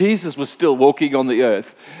Jesus was still walking on the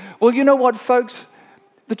earth. Well, you know what, folks?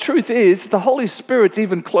 The truth is, the Holy Spirit's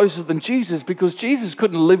even closer than Jesus, because Jesus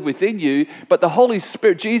couldn't live within you, but the Holy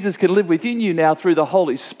Spirit, Jesus can live within you now through the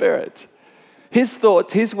Holy Spirit. His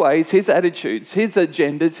thoughts, His ways, His attitudes, His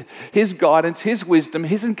agendas, His guidance, His wisdom,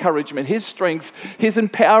 His encouragement, His strength, His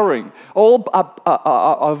empowering, all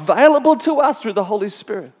are available to us through the Holy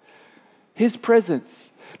Spirit. His presence.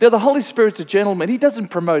 Now, the Holy Spirit's a gentleman. He doesn't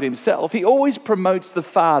promote himself. He always promotes the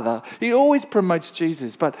Father. He always promotes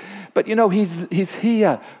Jesus. But you know, he's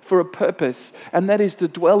here for a purpose, and that is to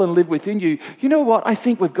dwell and live within you. You know what? I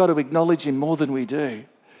think we've got to acknowledge Him more than we do.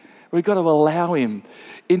 We've got to allow Him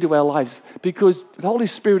into our lives, because the Holy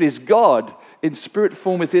Spirit is God in spirit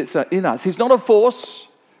form within us. He's not a force.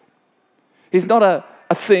 He's not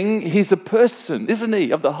a thing. He's a person, isn't He,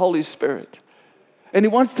 of the Holy Spirit. And He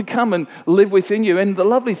wants to come and live within you. And the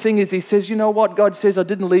lovely thing is, He says, you know what? God says, I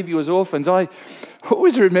didn't leave you as orphans. I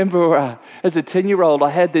always remember as a 10-year-old,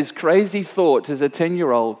 I had this crazy thought as a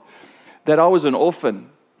 10-year-old that I was an orphan.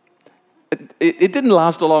 It didn't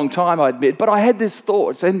last a long time, I admit, but I had this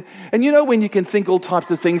thought. And you know when you can think all types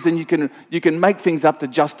of things and you can make things up to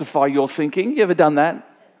justify your thinking? You ever done that?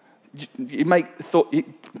 You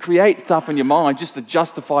create stuff in your mind just to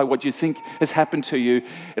justify what you think has happened to you.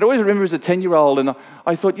 I always remember as a 10-year-old, and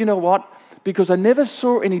I thought, you know what? Because I never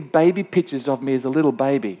saw any baby pictures of me as a little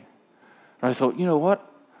baby. And I thought, you know what?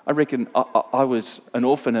 I reckon I was an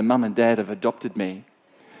orphan and Mum and Dad have adopted me.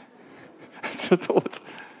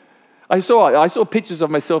 I saw pictures of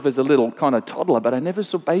myself as a little kind of toddler, but I never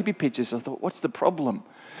saw baby pictures. I thought, what's the problem?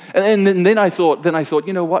 And then I thought,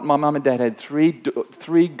 you know what? My mum and dad had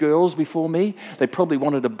three girls before me. They probably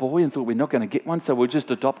wanted a boy and thought, we're not going to get one, so we'll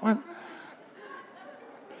just adopt one.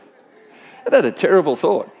 And that a terrible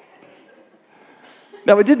thought.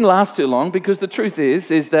 Now, it didn't last too long, because the truth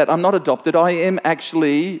is that I'm not adopted. I am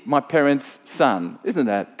actually my parents' son. Isn't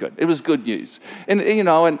that good? It was good news. And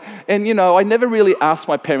I never really asked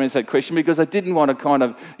my parents that question, because I didn't want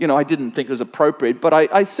to I didn't think it was appropriate. But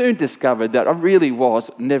I soon discovered that I really was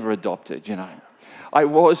never adopted, I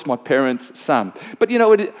was my parents' son. But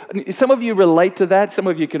some of you relate to that. Some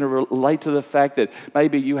of you can relate to the fact that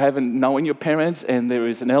maybe you haven't known your parents, and there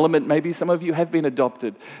is an element, maybe some of you have been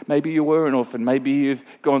adopted. Maybe you were an orphan. Maybe you've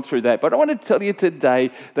gone through that. But I want to tell you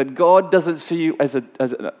today that God doesn't see you as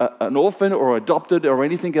an orphan or adopted or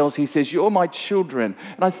anything else. He says, you're my children.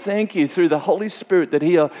 And I thank you through the Holy Spirit that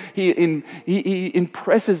He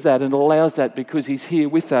impresses that and allows that, because He's here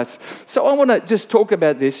with us. So I want to just talk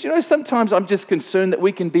about this. Sometimes I'm just concerned that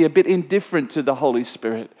we can be a bit indifferent to the Holy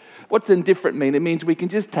Spirit. What's indifferent mean? It means we can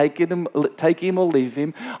just take Him or leave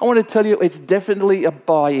Him. I want to tell you, it's definitely a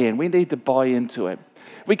buy-in. We need to buy into Him.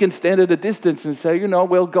 We can stand at a distance and say,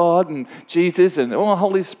 well, God and Jesus and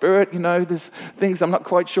Holy Spirit, there's things I'm not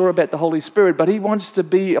quite sure about the Holy Spirit, but He wants to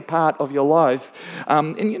be a part of your life.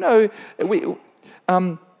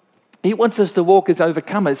 He wants us to walk as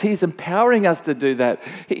overcomers. He's empowering us to do that.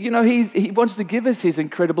 He wants to give us His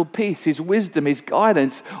incredible peace, His wisdom, His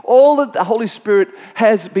guidance. All that the Holy Spirit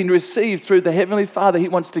has been received through the Heavenly Father, He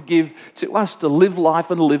wants to give to us to live life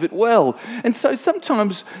and live it well. And so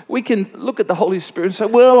sometimes we can look at the Holy Spirit and say,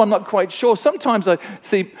 well, I'm not quite sure. Sometimes I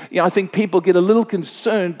think people get a little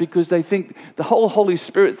concerned because they think the whole Holy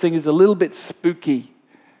Spirit thing is a little bit spooky.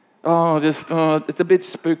 It's a bit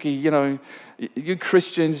spooky, You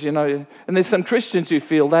Christians, and there's some Christians who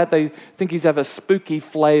feel that. They think He's have a spooky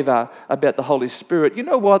flavor about the Holy Spirit. You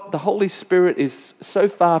know what? The Holy Spirit is so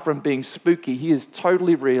far from being spooky. He is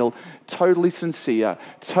totally real, totally sincere,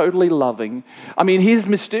 totally loving. I mean, He's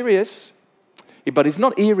mysterious, but He's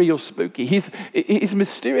not eerie or spooky. He's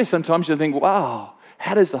mysterious. Sometimes you think, wow,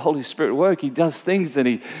 how does the Holy Spirit work? He does things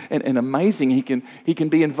and amazing. He can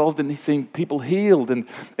be involved in seeing people healed and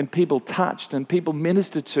people touched and people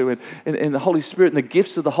ministered to and the Holy Spirit and the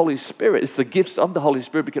gifts of the Holy Spirit. It's the gifts of the Holy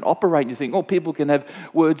Spirit we can operate. And you think, people can have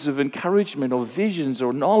words of encouragement or visions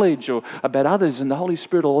or knowledge or about others, and the Holy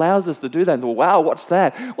Spirit allows us to do that. And wow, what's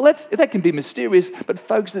that? Well, that can be mysterious, but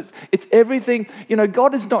folks, it's everything.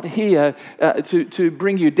 God is not here to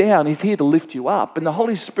bring you down. He's here to lift you up. And the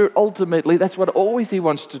Holy Spirit, ultimately, that's what always He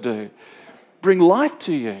wants to do. Bring life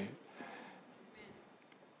to you.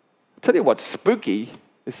 I'll tell you what's spooky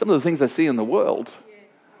is some of the things I see in the world.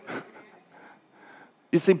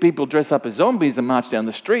 You see people dress up as zombies and march down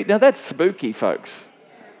the street. Now that's spooky, folks.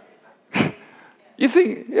 You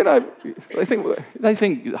think, they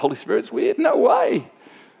think the Holy Spirit's weird? No way.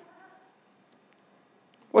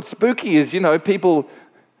 What's spooky is, people,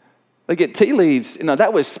 they get tea leaves.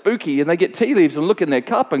 That was spooky. And they get tea leaves and look in their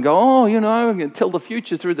cup and go, and tell the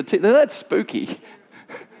future through the tea. Now, that's spooky.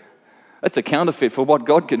 That's a counterfeit for what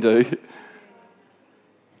God can do.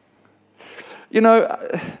 You know,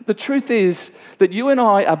 the truth is that you and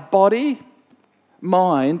I are body,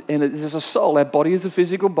 mind, and there's a soul. Our body is the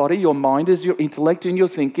physical body. Your mind is your intellect and your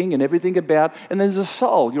thinking and everything about. And there's a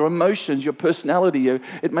soul, your emotions, your personality.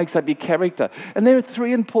 It makes up your character. And there are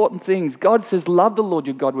three important things. God says, love the Lord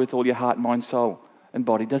your God with all your heart, mind, soul, and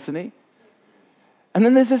body, doesn't he? And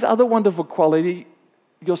then there's this other wonderful quality,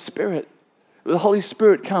 your spirit. The Holy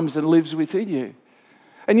Spirit comes and lives within you.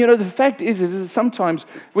 And you know, the fact is that sometimes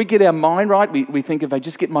we get our mind right. We think, if I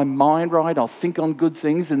just get my mind right, I'll think on good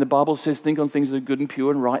things. And the Bible says, think on things that are good and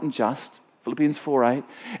pure and right and just. Philippians 4:8.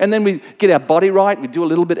 And then we get our body right. We do a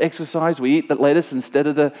little bit of exercise. We eat the lettuce instead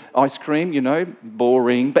of the ice cream, you know,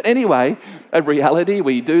 boring. But anyway, in reality,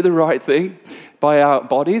 we do the right thing by our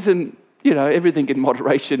bodies and, you know, everything in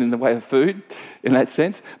moderation in the way of food, in that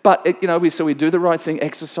sense. But, so we do the right thing,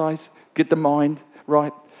 exercise, get the mind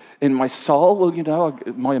right. In my soul, well, you know,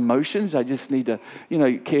 my emotions, I just need to,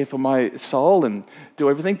 care for my soul and do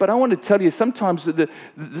everything. But I want to tell you, sometimes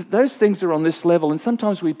those things are on this level, and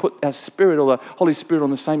sometimes we put our spirit or the Holy Spirit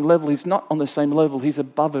on the same level. He's not on the same level. He's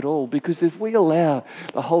above it all. Because if we allow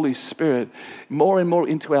the Holy Spirit more and more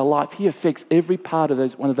into our life, he affects every part of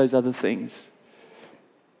one of those other things.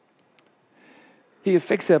 He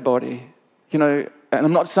affects our body, and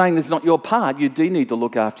I'm not saying that's not your part. You do need to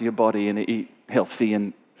look after your body and eat healthy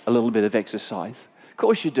and a little bit of exercise. Of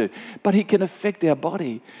course you do. But he can affect our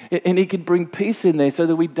body. And he can bring peace in there so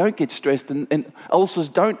that we don't get stressed and ulcers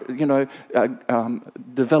don't,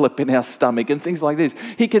 develop in our stomach and things like this.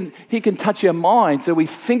 He can touch our mind so we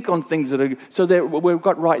think on things so that we've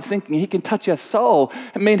got right thinking. He can touch our soul.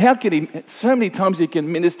 I mean, how can he? So many times he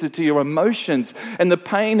can minister to your emotions and the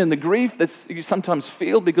pain and the grief that you sometimes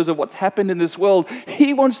feel because of what's happened in this world.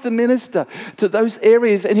 He wants to minister to those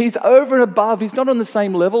areas, and he's over and above. He's not on the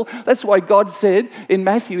same level. That's why God said in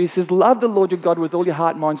Matthew, he says, love the Lord your God with all your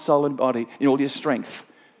heart, mind, soul, and body, and all your strength.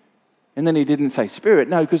 And then he didn't say spirit.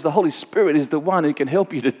 No, because the Holy Spirit is the one who can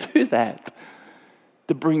help you to do that,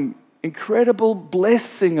 to bring incredible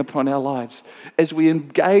blessing upon our lives as we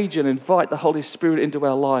engage and invite the Holy Spirit into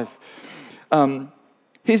our life.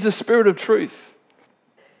 He's the Spirit of truth.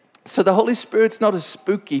 So the Holy Spirit's not a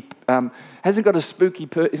spooky, hasn't got a spooky,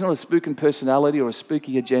 he's not a spooky personality or a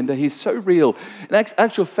spooky agenda. He's so real. In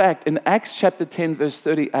actual fact, in Acts chapter 10, verse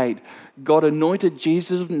 38, God anointed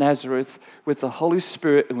Jesus of Nazareth with the Holy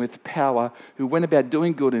Spirit and with power, who went about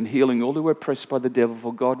doing good and healing all who were oppressed by the devil,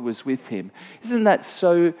 for God was with him. Isn't that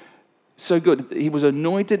so good? He was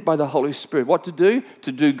anointed by the Holy Spirit. What to do?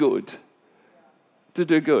 To do good. To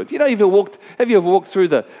do good. Have you ever walked through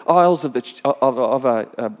the aisles of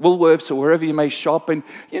Woolworths or wherever you may shop, and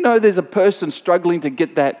there's a person struggling to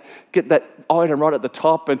get that item right at the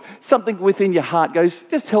top, and something within your heart goes,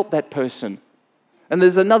 just help that person. And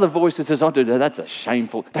there's another voice that says, oh, dude, that's a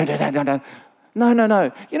shameful. Don't.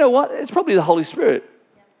 No. You know what? It's probably the Holy Spirit.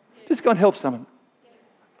 Just go and help someone.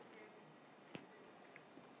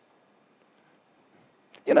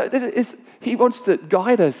 He wants to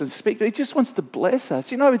guide us and speak. He just wants to bless us.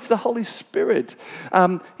 It's the Holy Spirit.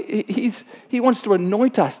 He wants to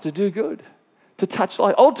anoint us to do good, to touch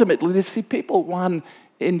life. Ultimately, to see people won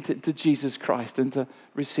into Jesus Christ and to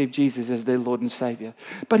receive Jesus as their Lord and Savior.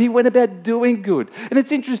 But he went about doing good. And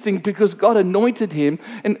it's interesting because God anointed him.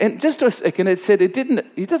 And just a second, it said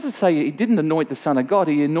he doesn't say he didn't anoint the Son of God.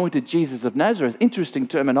 He anointed Jesus of Nazareth. Interesting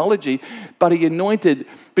terminology. But he anointed,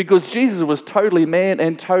 because Jesus was totally man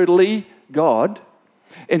and totally God.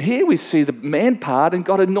 And here we see the man part, and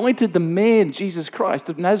God anointed the man, Jesus Christ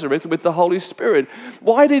of Nazareth, with the Holy Spirit.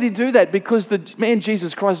 Why did he do that? Because the man,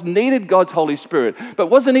 Jesus Christ, needed God's Holy Spirit. But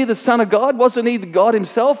wasn't he the Son of God? Wasn't he God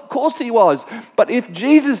himself? Of course he was. But if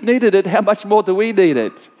Jesus needed it, how much more do we need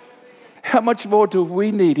it? How much more do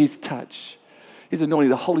we need his touch, his anointing,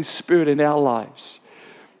 the Holy Spirit in our lives?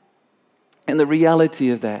 And the reality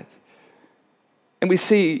of that. And we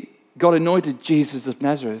see God anointed Jesus of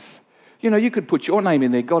Nazareth. You could put your name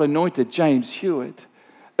in there. God anointed James Hewitt.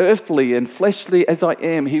 Earthly and fleshly as I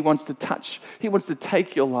am, he wants to touch. He wants to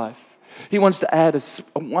take your life. He wants to add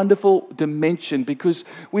a wonderful dimension, because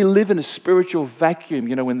we live in a spiritual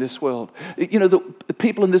vacuum, in this world. The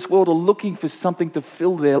people in this world are looking for something to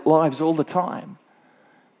fill their lives all the time.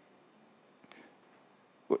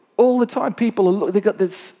 All the time, people they've got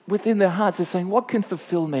this within their hearts. They're saying, what can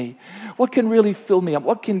fulfill me? What can really fill me up?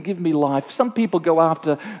 What can give me life? Some people go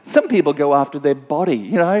after their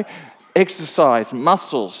body, exercise,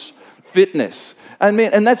 muscles, fitness.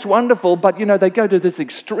 And that's wonderful, but they go to this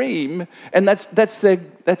extreme, and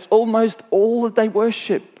that's almost all that they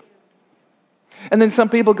worship. And then some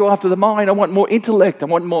people go after the mind. I want more intellect. I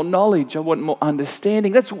want more knowledge. I want more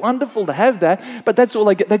understanding. That's wonderful to have that, but that's all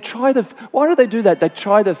they get. Why do they do that? They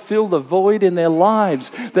try to fill the void in their lives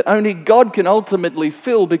that only God can ultimately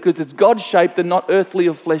fill because it's God-shaped and not earthly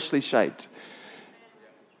or fleshly shaped.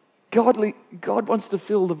 God wants to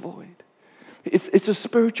fill the void. It's a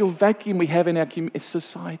spiritual vacuum we have in our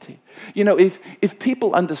society. You know, if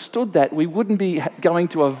people understood that, we wouldn't be going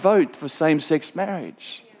to a vote for same-sex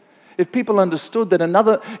marriage. If people understood that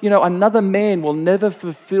another man will never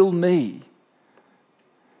fulfill me.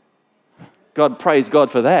 God, praise God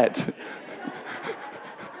for that.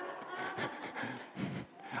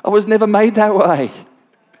 I was never made that way.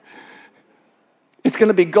 It's going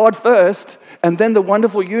to be God first, and then the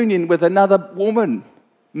wonderful union with another woman.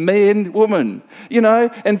 Man, woman,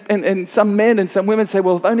 and some men and some women say,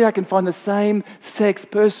 well, if only I can find the same sex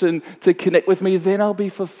person to connect with me, then I'll be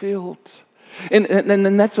fulfilled. And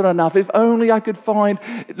that's not enough. If only I could find,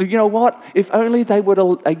 if only they would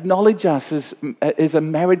acknowledge us as a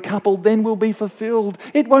married couple, then we'll be fulfilled.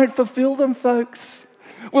 It won't fulfill them, folks.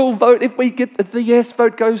 We'll vote, if we get the yes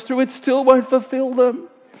vote goes through, it still won't fulfill them.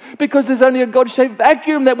 Because there's only a God-shaped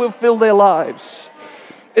vacuum that will fill their lives.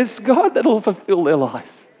 It's God that will fulfill their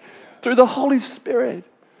lives through the Holy Spirit.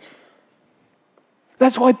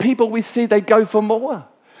 That's why people we see, they go for more.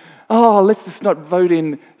 Oh, let's just not vote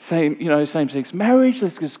in same-sex marriage.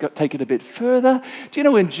 Let's just take it a bit further. Do you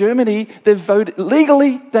know in Germany, they've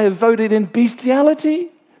voted in bestiality?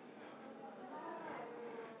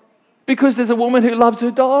 Because there's a woman who loves her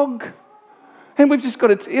dog. And we've just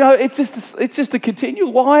got to, it's just a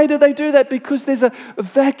continual. Why do they do that? Because there's a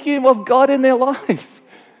vacuum of God in their lives.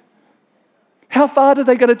 How far are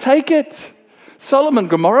they going to take it? Sodom and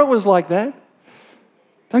Gomorrah was like that.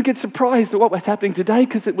 Don't get surprised at what was happening today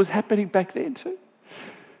because it was happening back then too.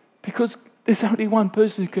 Because there's only one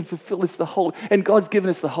person who can fulfill this, and God's given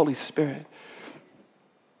us the Holy Spirit.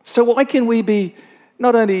 So why can we be,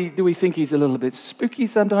 not only do we think he's a little bit spooky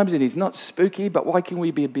sometimes, and he's not spooky, but why can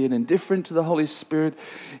we be being indifferent to the Holy Spirit?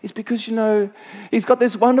 It's because, he's got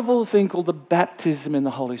this wonderful thing called the baptism in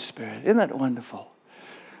the Holy Spirit. Isn't that wonderful?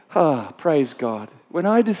 Ah, praise God. When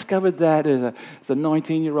I discovered that as a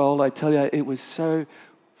 19-year-old, I tell you, it was so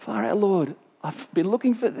far out, Lord. I've been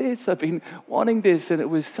looking for this. I've been wanting this, and it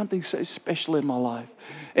was something so special in my life.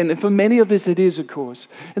 And for many of us, it is, of course.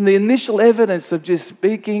 And the initial evidence of just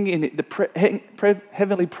speaking in the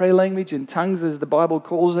heavenly prayer language, in tongues, as the Bible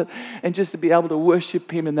calls it, and just to be able to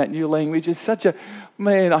worship Him in that new language is such a,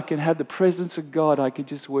 man, I can have the presence of God. I can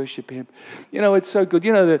just worship Him. It's so good.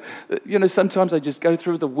 Sometimes I just go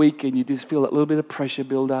through the week and you just feel that little bit of pressure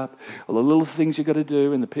build up, all the little things you got to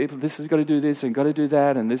do, and the people, this has got to do this, and got to do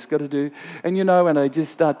that, and this got to do. And I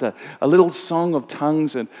just start a little song of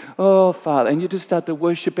tongues, and oh, Father, and you just start to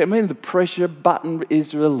worship Him. The pressure button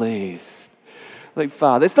is released. Like,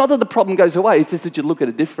 Father, it's not that the problem goes away, it's just that you look at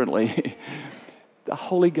it differently. The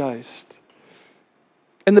Holy Ghost.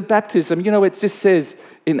 And the baptism, it just says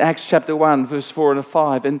in Acts chapter 1, verse 4 and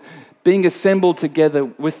 5, and being assembled together,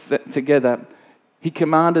 He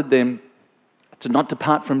commanded them to not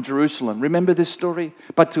depart from Jerusalem. Remember this story?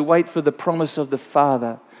 But to wait for the promise of the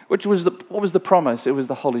Father. What was the promise? It was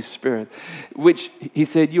the Holy Spirit, which He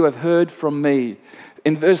said, you have heard from me.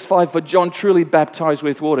 In verse 5, for John truly baptized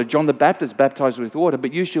with water. John the Baptist baptized with water,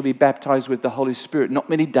 but you shall be baptized with the Holy Spirit not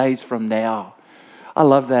many days from now. I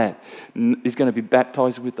love that. He's going to be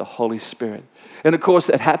baptized with the Holy Spirit. And of course,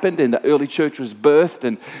 that happened, and the early church was birthed,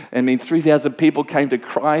 and 3,000 people came to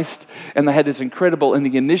Christ, and they had this incredible, and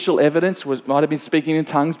the initial evidence might have been speaking in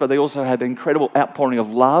tongues, but they also had an incredible outpouring of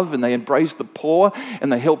love, and they embraced the poor, and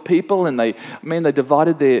they helped people, and they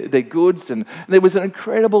divided their goods, and there was an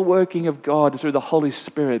incredible working of God through the Holy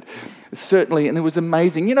Spirit, certainly, and it was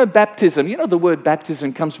amazing. Baptism, the word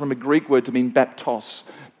baptism comes from a Greek word to mean baptos,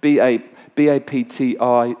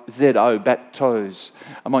 B-A-P-T-I-Z-O, baptos.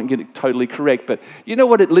 I might get it totally correct, but you know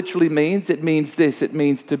what it literally means? It means this. It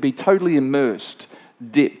means to be totally immersed,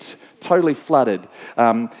 dipped, totally flooded.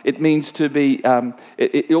 It means to be,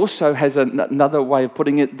 it also has another way of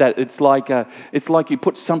putting it, that it's like you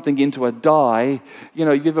put something into a dye. You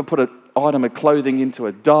ever put an item of clothing into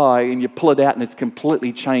a dye and you pull it out and it's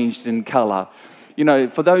completely changed in color.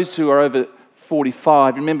 For those who are over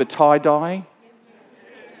 45, remember tie-dye?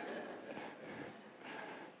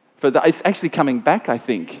 It's actually coming back, I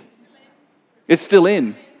think. It's still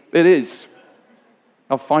in. It is.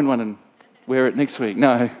 I'll find one and wear it next week.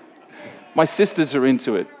 No. My sisters are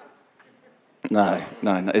into it. No,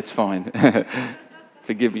 it's fine.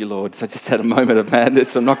 Forgive me, Lord. So I just had a moment of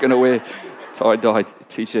madness. I'm not going to wear tie-dye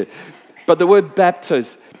t-shirt. But the word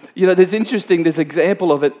baptos, There's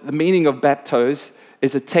example of it. The meaning of baptos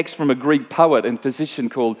is a text from a Greek poet and physician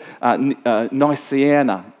called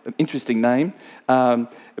Nysiana, an interesting name.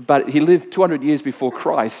 But he lived 200 years before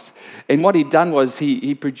Christ. And what he'd done was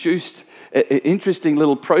he produced an interesting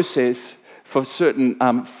little process for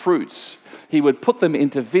certain fruits. He would put them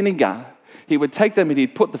into vinegar. He would take them and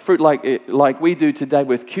he'd put the fruit like we do today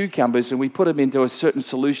with cucumbers, and we put them into a certain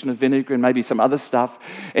solution of vinegar and maybe some other stuff.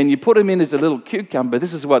 And you put them in as a little cucumber.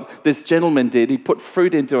 This is what this gentleman did. He put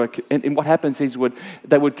fruit into and what happens is he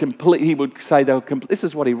would say this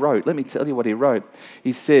is what he wrote. Let me tell you what he wrote.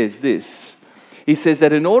 He says this. He says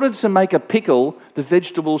that in order to make a pickle, the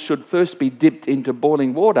vegetable should first be dipped into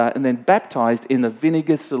boiling water and then baptized in the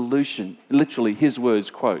vinegar solution. Literally, his words,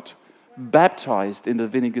 quote, baptized in the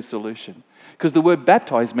vinegar solution. Because the word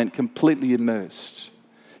baptized meant completely immersed.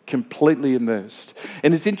 Completely immersed.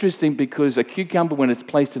 And it's interesting because a cucumber, when it's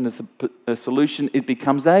placed in a solution, it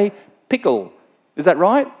becomes a pickle. Is that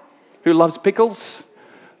right? Who loves pickles?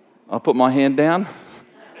 I'll put my hand down.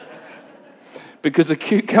 Because a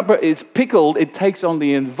cucumber is pickled, it takes on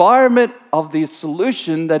the environment of the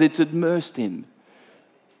solution that it's immersed in.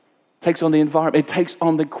 Takes on the environment, it takes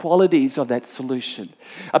on the qualities of that solution.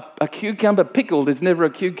 A cucumber pickled is never a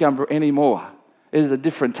cucumber anymore. It is a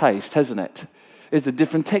different taste, hasn't it? It's a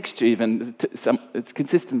different texture, even its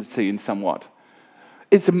consistency in somewhat.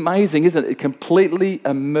 It's amazing, isn't it? Completely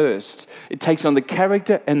immersed. It takes on the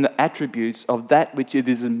character and the attributes of that which it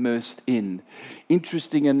is immersed in.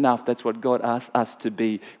 Interesting enough, that's what God asks us to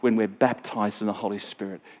be when we're baptized in the Holy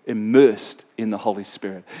Spirit. Immersed in the Holy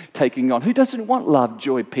Spirit. Taking on, who doesn't want love,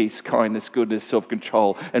 joy, peace, kindness, goodness,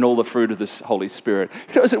 self-control, and all the fruit of the Holy Spirit?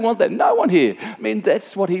 Who doesn't want that? No one here. I mean,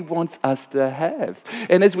 that's what He wants us to have.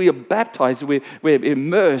 And as we are baptized, we're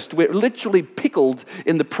immersed, we're literally pickled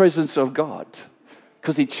in the presence of God.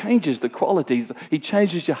 Because He changes the qualities. He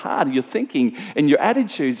changes your heart and your thinking and your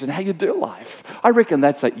attitudes and how you do life. I reckon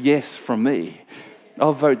that's a yes from me.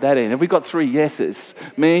 I'll vote that in. Have we got 3 yeses?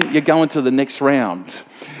 Man, you're going to the next round.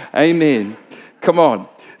 Amen. Come on.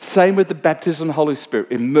 Same with the baptism of the Holy Spirit.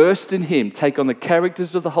 Immersed in Him, take on the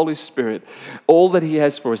characters of the Holy Spirit, all that He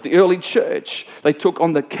has for us. The early church, they took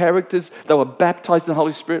on the characters, they were baptized in the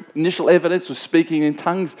Holy Spirit. Initial evidence was speaking in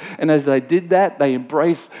tongues, and as they did that, they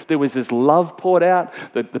embraced, there was this love poured out,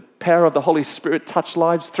 the power of the Holy Spirit touched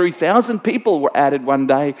lives. 3,000 people were added one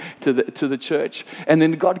day to the church, and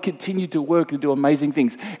then God continued to work and do amazing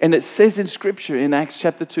things. And it says in Scripture, in Acts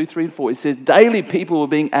chapter 2, 3, and 4, it says daily people were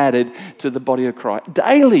being added to the body of Christ.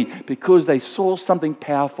 Daily, because they saw something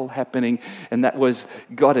powerful happening, and that was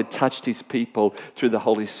God had touched His people through the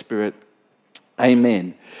Holy Spirit.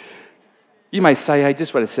 Amen. You may say, hey,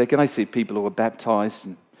 just wait a second, I see people who are baptized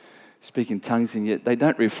and speak in tongues, and yet they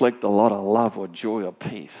don't reflect a lot of love or joy or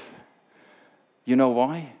peace. You know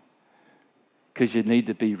why? Because you need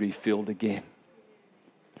to be refilled again.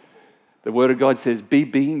 The Word of God says, be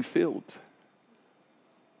being filled.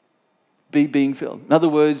 Be being filled. In other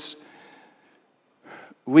words,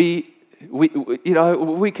 we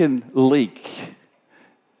can leak,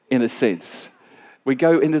 in a sense. We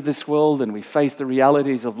go into this world and we face the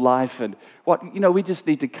realities of life, and we just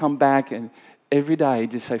need to come back and every day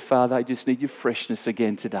just say, Father, I just need your freshness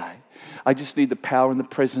again today. I just need the power and the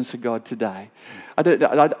presence of God today.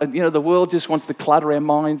 The world just wants to clutter our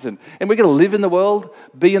minds, and we're going to live in the world,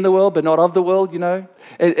 be in the world, but not of the world,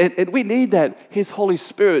 And we need that, His Holy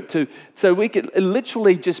Spirit, so we can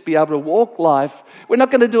literally just be able to walk life. We're not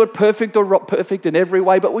going to do it perfect or perfect in every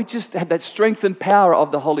way, but we just have that strength and power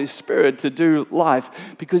of the Holy Spirit to do life,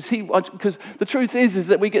 because the truth is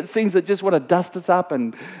that we get things that just want to dust us up,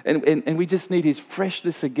 and we just need His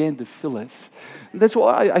freshness again to fill us. And that's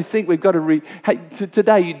why I think we've got to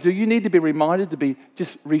today, do you need to be reminded to be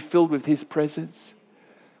just refilled with His presence?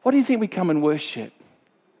 Why do you think we come and worship?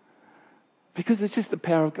 Because it's just the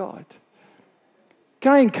power of God.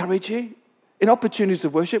 Can I encourage you? In opportunities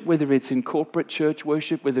of worship, whether it's in corporate church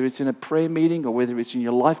worship, whether it's in a prayer meeting, or whether it's in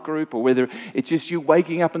your life group, or whether it's just you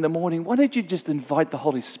waking up in the morning, why don't you just invite the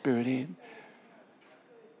Holy Spirit in?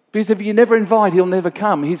 Because if you never invite, He'll never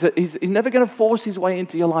come. He's never going to force His way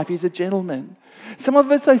into your life. He's a gentleman. Some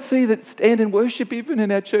of us I see that stand in worship even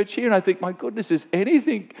in our church here, and I think, my goodness, is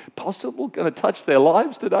anything possible going to touch their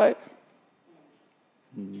lives today?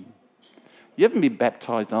 You haven't been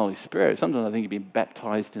baptized in the Holy Spirit. Sometimes I think you've been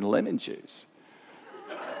baptized in lemon juice.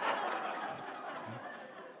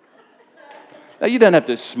 Now, you don't have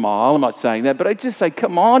to smile. I'm not saying that, but I just say,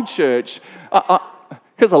 come on, church.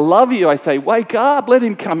 Because I love you, I say, wake up, let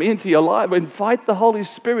Him come into your life. Invite the Holy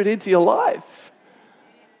Spirit into your life.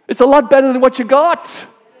 It's a lot better than what you got.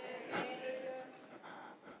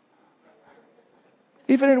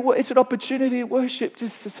 It's an opportunity at worship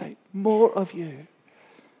just to say, more of you,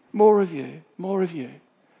 more of you, more of you.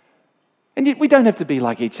 And yet we don't have to be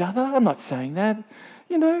like each other. I'm not saying that.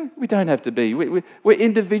 We don't have to be. We're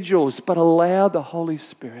individuals, but allow the Holy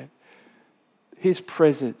Spirit, His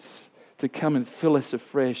presence, to come and fill us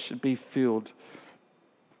afresh and be filled.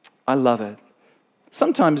 I love it.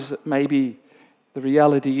 Sometimes maybe the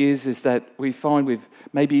reality is that we find we've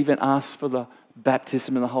maybe even asked for the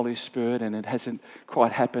baptism in the Holy Spirit and it hasn't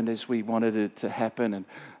quite happened as we wanted it to happen, and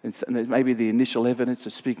maybe the initial evidence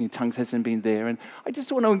of speaking in tongues hasn't been there. And I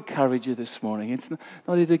just want to encourage you this morning. It's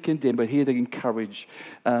not here to condemn, but here to encourage.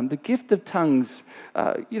 The gift of tongues,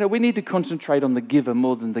 we need to concentrate on the giver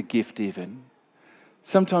more than the gift even.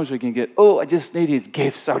 Sometimes we can get, I just need his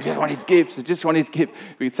gifts. I just want his gifts. I just want his gift.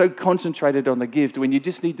 We get so concentrated on the gift when you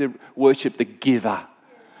just need to worship the giver.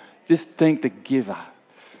 Just thank the giver.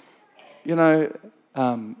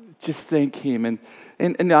 Just thank him.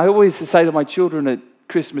 And I always say to my children at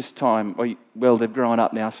Christmas time, well, they've grown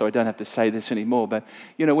up now, so I don't have to say this anymore, but,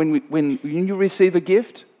 when you receive a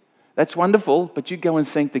gift, that's wonderful, but you go and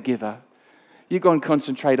thank the giver. You go and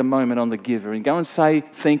concentrate a moment on the giver and go and say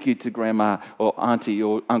thank you to grandma or auntie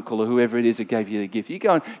or uncle or whoever it is that gave you the gift. You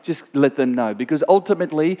go and just let them know, because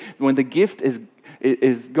ultimately when the gift is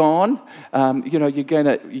gone, you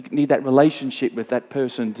need that relationship with that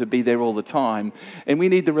person to be there all the time. And we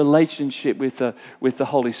need the relationship with the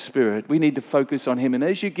Holy Spirit. We need to focus on Him. And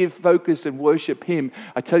as you give focus and worship Him,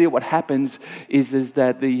 I tell you what happens is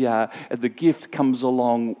that the gift comes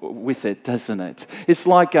along with it, doesn't it? It's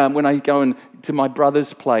like when I go to my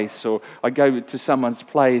brother's place, or I go to someone's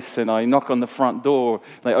place and I knock on the front door,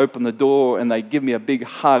 they open the door and they give me a big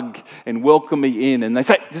hug and welcome me in, and they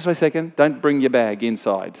say, just wait a second, don't bring your bag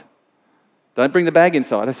inside. Don't bring the bag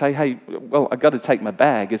inside. I say, hey, well, I've got to take my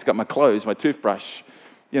bag. It's got my clothes, my toothbrush.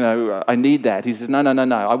 I need that. He says, no,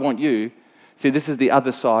 I want you. See, this is the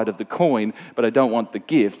other side of the coin, but I don't want the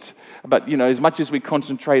gift. But, as much as we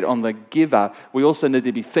concentrate on the giver, we also need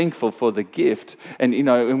to be thankful for the gift. And,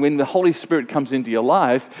 and when the Holy Spirit comes into your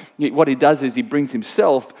life, what He does is He brings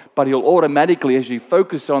Himself, but He'll automatically, as you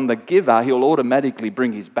focus on the giver, He'll automatically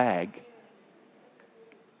bring His bag.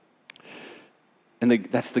 And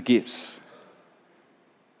that's the gifts.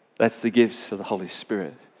 That's the gifts of the Holy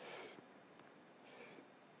Spirit.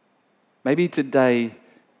 Maybe today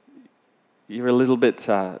you're a little bit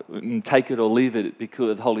take it or leave it because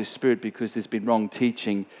of the Holy Spirit, because there's been wrong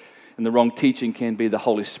teaching. And the wrong teaching can be the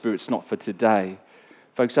Holy Spirit's not for today.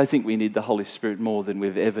 Folks, I think we need the Holy Spirit more than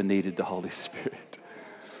we've ever needed the Holy Spirit.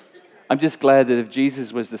 I'm just glad that if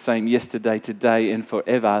Jesus was the same yesterday, today, and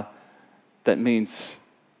forever, that means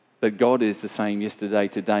that God is the same yesterday,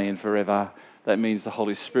 today, and forever. That means the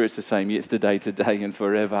Holy Spirit's the same yesterday, today, and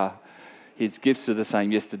forever. His gifts are the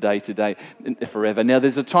same yesterday, today, and forever. Now,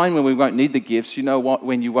 there's a time when we won't need the gifts. You know what?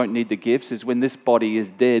 When you won't need the gifts is when this body is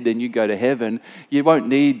dead and you go to heaven. You won't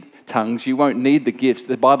need tongues. You won't need the gifts.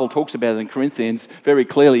 The Bible talks about it in Corinthians very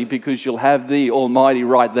clearly, because you'll have the Almighty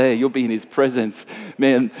right there. You'll be in His presence.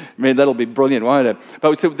 Man, that'll be brilliant, won't it?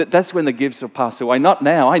 But so that's when the gifts will pass away. Not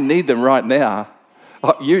now. I need them right now.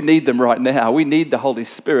 You need them right now. We need the Holy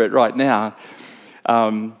Spirit right now.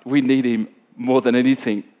 We need Him more than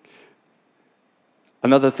anything.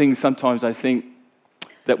 Another thing sometimes I think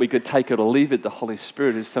that we could take it or leave it, the Holy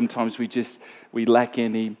Spirit, is sometimes we lack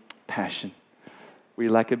any passion. We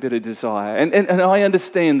lack a bit of desire. And I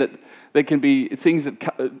understand that there can be things that,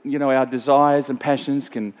 our desires and passions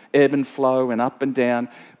can ebb and flow and up and down.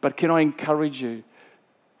 But can I encourage you?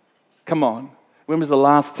 Come on. When was the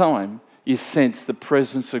last time you sensed the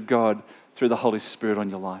presence of God through the Holy Spirit on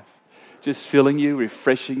your life? Just filling you,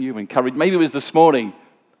 refreshing you, encouraging. Maybe it was this morning.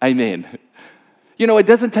 Amen. It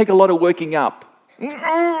doesn't take a lot of working up. You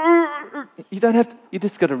don't have to, you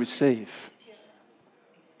just got to receive.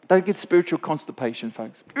 Don't get spiritual constipation,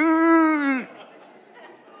 folks.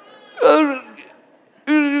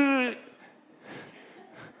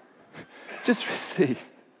 Just receive.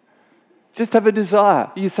 Just have a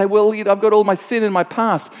desire. You say, well, I've got all my sin in my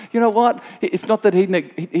past. You know what? It's not that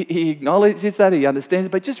he acknowledges that, he understands,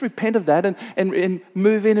 but just repent of that and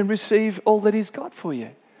move in and receive all that He's got for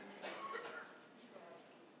you.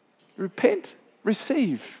 Repent,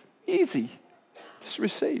 receive. Easy. Just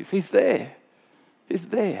receive. He's there. He's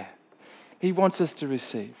there. He wants us to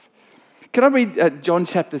receive. Can I read John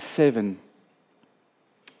chapter 7,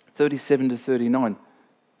 37 to 39?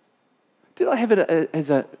 Did I have it as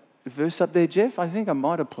a verse up there, Jeff? I think I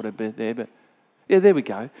might have put a bit there, but yeah, there we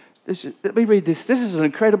go. Let me read this. This is an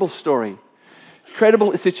incredible story.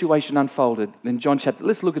 Incredible situation unfolded in John chapter.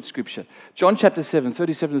 Let's look at Scripture. John chapter 7,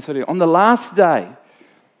 37 to 39. On the last day,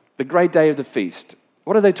 the great day of the feast.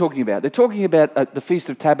 What are they talking about? They're talking about the Feast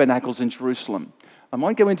of Tabernacles in Jerusalem. I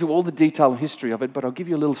won't go into all the detail and history of it, but I'll give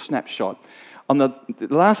you a little snapshot. On the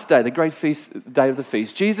last day, the great day of the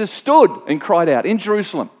feast, Jesus stood and cried out in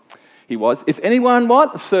Jerusalem. He was, if anyone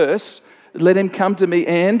what? Thirsts, let him come to me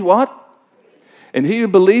and what? And he who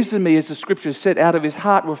believes in me, as the scripture said, out of his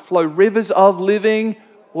heart will flow rivers of living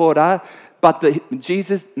water. But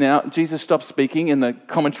Jesus stopped speaking in the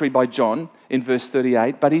commentary by John in verse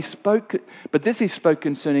 38. But he spoke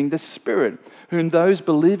concerning the Spirit, whom those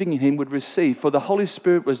believing in him would receive. For the Holy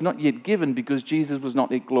Spirit was not yet given because Jesus was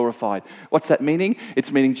not yet glorified. What's that meaning?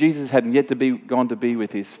 It's meaning Jesus hadn't yet gone to be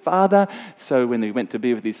with his Father. So when he went to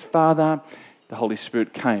be with his Father, the Holy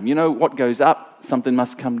Spirit came. You know, what goes up, something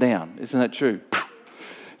must come down. Isn't that true?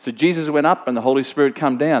 So Jesus went up and the Holy Spirit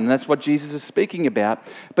came down. And that's what Jesus is speaking about.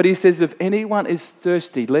 But he says, if anyone is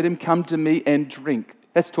thirsty, let him come to me and drink.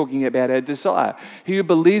 That's talking about our desire. He who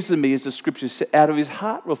believes in me, as the scripture says, out of his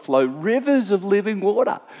heart will flow rivers of living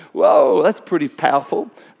water. Whoa, that's pretty powerful.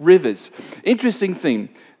 Rivers. Interesting thing.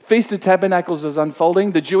 Feast of Tabernacles is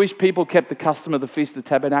unfolding. The Jewish people kept the custom of the Feast of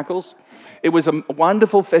Tabernacles. It was a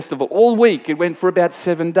wonderful festival. All week, it went for about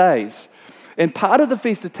 7 days. And part of the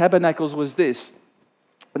Feast of Tabernacles was this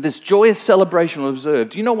joyous celebration was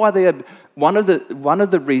observed. Do you know why they had, one of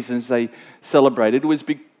the reasons they celebrated was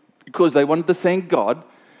because they wanted to thank God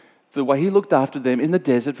for the way he looked after them in the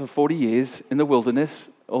desert for 40 years, in the wilderness,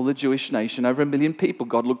 all the Jewish nation, over 1 million people.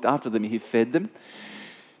 God looked after them, he fed them.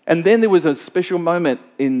 And then there was a special moment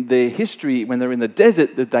in their history when they're in the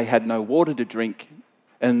desert that they had no water to drink.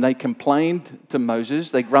 And they complained to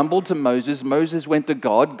Moses. They grumbled to Moses. Moses went to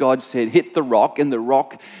God. God said, hit the rock. And the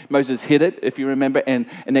rock, Moses hit it, if you remember. And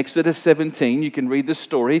in Exodus 17, you can read the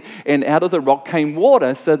story. And out of the rock came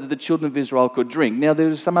water so that the children of Israel could drink. Now, there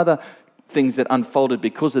were some other things that unfolded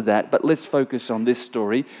because of that. But let's focus on this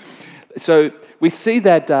story. So we see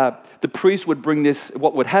that the priest would bring this,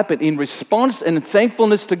 what would happen in response and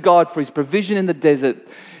thankfulness to God for his provision in the desert.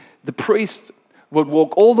 The priest would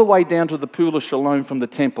walk all the way down to the pool of Siloam from the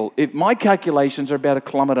temple. If my calculations are about 1.5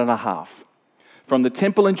 kilometers from the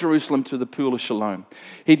temple in Jerusalem to the pool of Siloam.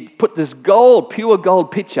 He'd put this pure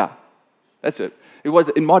gold pitcher. That's it.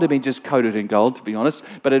 It might have been just coated in gold, to be honest,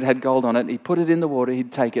 but it had gold on it. He'd put it in the water,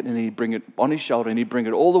 he'd take it, and he'd bring it on his shoulder, and he'd bring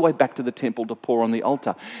it all the way back to the temple to pour on the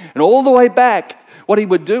altar. And all the way back, what he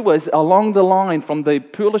would do was, along the line from the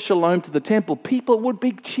pool of Siloam to the temple, people would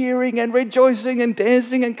be cheering and rejoicing and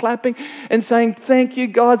dancing and clapping and saying, thank you,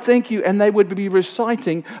 God, thank you. And they would be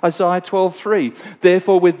reciting Isaiah 12:3.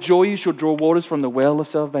 Therefore, with joy you shall draw waters from the well of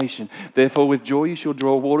salvation. Therefore, with joy you shall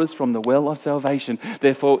draw waters from the well of salvation.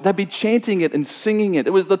 Therefore, they'd be chanting it and singing it.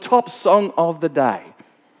 It was the top song of the day.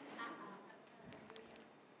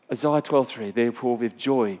 Isaiah 12:3. Therefore, with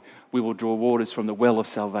joy we will draw waters from the well of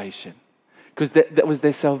salvation. Because that was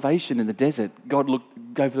their salvation in the desert. God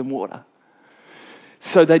gave them water.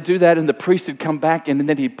 So they do that, and the priest would come back, and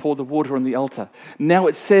then he'd pour the water on the altar. Now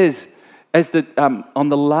it says, on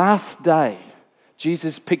the last day,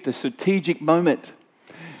 Jesus picked a strategic moment.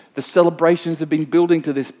 The celebrations have been building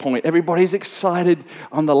to this point. Everybody's excited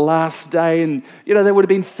on the last day, and there would have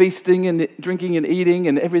been feasting and drinking and eating,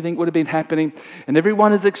 and everything would have been happening. And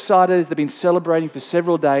everyone is excited as they've been celebrating for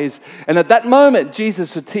several days. And at that moment, Jesus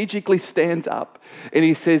strategically stands up and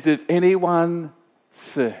he says, if anyone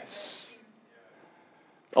thirsts,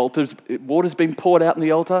 water's been poured out in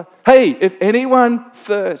the altar. Hey, if anyone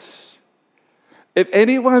thirsts, if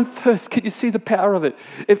anyone thirsts, can you see the power of it?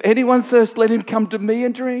 If anyone thirsts, let him come to me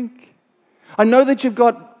and drink. I know that you've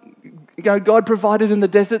got, God provided in the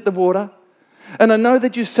desert the water. And I know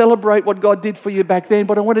that you celebrate what God did for you back then,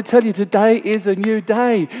 but I want to tell you today is a new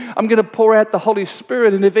day. I'm going to pour out the Holy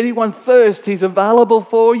Spirit, and if anyone thirsts, he's available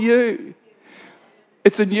for you.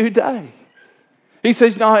 It's a new day. He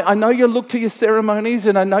says, no, I know you look to your ceremonies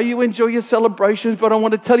and I know you enjoy your celebrations, but I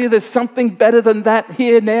want to tell you there's something better than that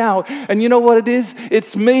here now. And you know what it is?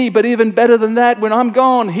 It's me, but even better than that, when I'm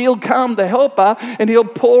gone, he'll come, the helper, and he'll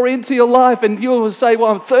pour into your life, and you'll say,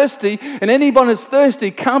 well, I'm thirsty, and anyone who's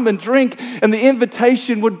thirsty, come and drink. And the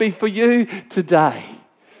invitation would be for you today.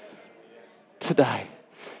 Today.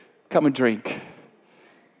 Come and drink.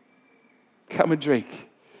 Come and drink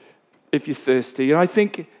if you're thirsty. And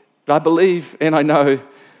I believe and I know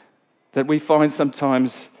that we find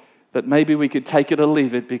sometimes that maybe we could take it or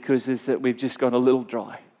leave it because it's that we've just gone a little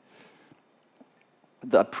dry.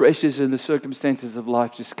 The pressures and the circumstances of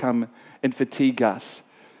life just come and fatigue us.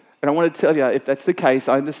 And I want to tell you, if that's the case,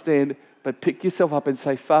 I understand, but pick yourself up and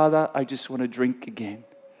say, Father, I just want to drink again.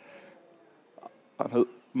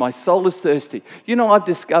 My soul is thirsty. I've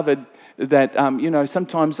discovered that,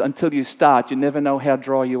 sometimes until you start, you never know how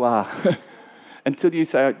dry you are. until you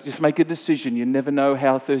say, just make a decision. You never know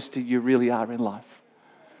how thirsty you really are in life.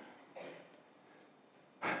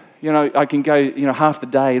 You know, I can go, half the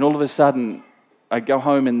day, and all of a sudden, I go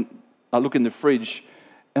home and I look in the fridge,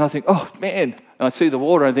 and I think, oh, man. And I see the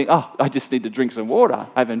water, and I think, oh, I just need to drink some water.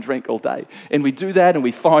 I haven't drank all day. And we do that, and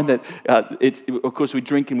we find that, of course, we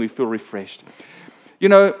drink and we feel refreshed. You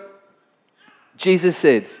know, Jesus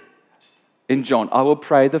said in John, I will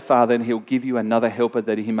pray the Father, and he'll give you another helper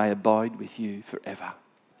that he may abide with you forever.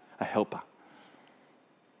 A helper.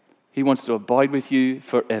 He wants to abide with you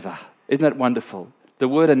forever. Isn't that wonderful? The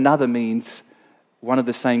word another means one of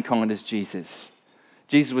the same kind as Jesus.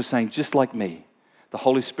 Jesus was saying, just like me, the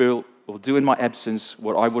Holy Spirit will do in my absence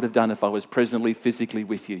what I would have done if I was presently, physically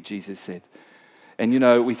with you, Jesus said.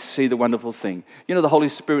 And we see the wonderful thing. The Holy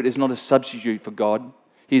Spirit is not a substitute for God.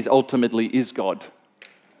 He ultimately is God.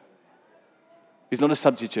 He's not a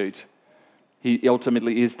substitute. He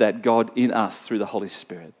ultimately is that God in us through the Holy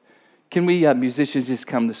Spirit. Can we, musicians, just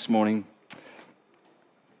come this morning?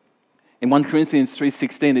 In 1 Corinthians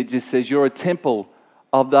 3:16, it just says, you're a temple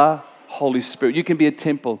of the Holy Spirit. You can be a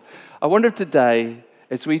temple. I wonder if today,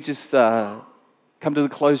 as we just come to the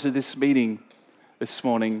close of this meeting this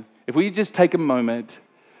morning, if we just take a moment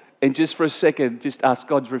and just for a second, just ask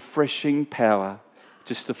God's refreshing power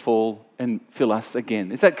just to fall and fill us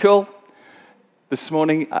again. Is that cool? This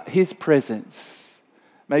morning, His presence.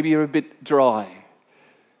 Maybe you're a bit dry.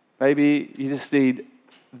 Maybe you just need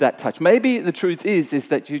that touch. Maybe the truth is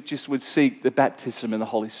that you just would seek the baptism in the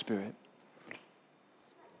Holy Spirit.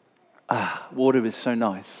 Water is so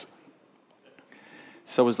nice.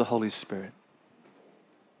 So is the Holy Spirit.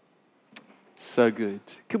 So good.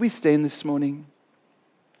 Could we stand this morning?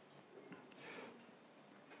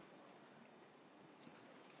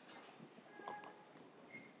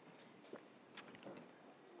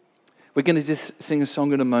 We're going to just sing a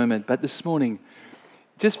song in a moment, but this morning,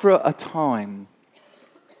 just for a time,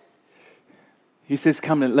 He says,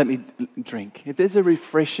 come and let me drink. If there's a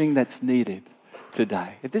refreshing that's needed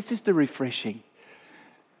today, if there's just a refreshing,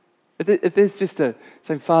 if there's just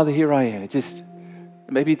saying, Father, here I am, just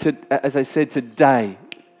maybe as I said, today,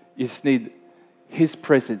 you just need His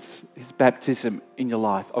presence, His baptism in your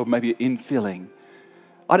life, or maybe infilling.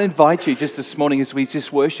 I'd invite you just this morning as we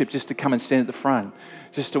just worship, just to come and stand at the front,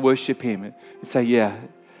 just to worship Him and say, yeah,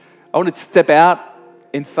 I want to step out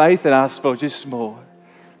in faith and ask for just more.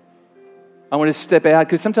 I want to step out,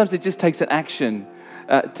 because sometimes it just takes an action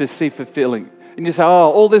to see fulfilling. And you say,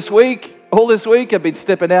 all this week I've been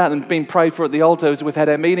stepping out and been prayed for at the altar as we've had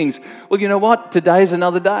our meetings. Well, you know what? Today's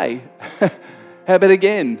another day. How about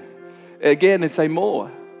again? Again, and say more.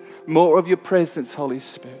 More of your presence, Holy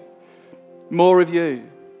Spirit. More of you.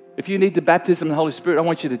 If you need the baptism of the Holy Spirit, I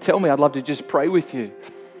want you to tell me. I'd love to just pray with you.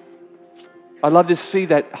 I'd love to see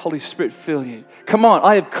that Holy Spirit fill you. Come on,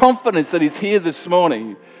 I have confidence that He's here this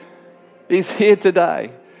morning. He's here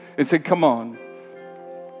today. And said, come on.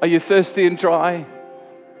 Are you thirsty and dry?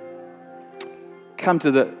 Come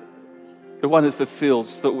to the one that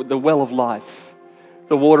fulfills, the well of life,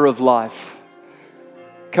 the water of life.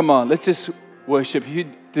 Come on, let's just worship. If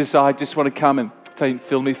you decide, just want to come and say,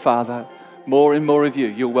 fill me, Father. More and more of you.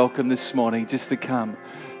 You're welcome this morning just to come.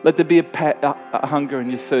 Let there be a hunger and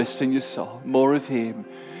your thirst in your soul. More of Him.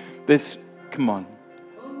 Come on.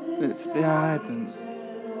 Let's dive and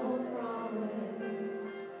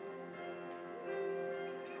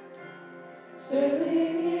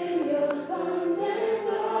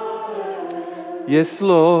yes,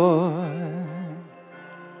 Lord.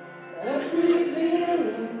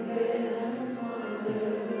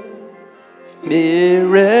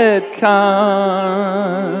 Spirit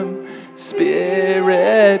come,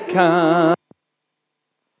 Spirit come.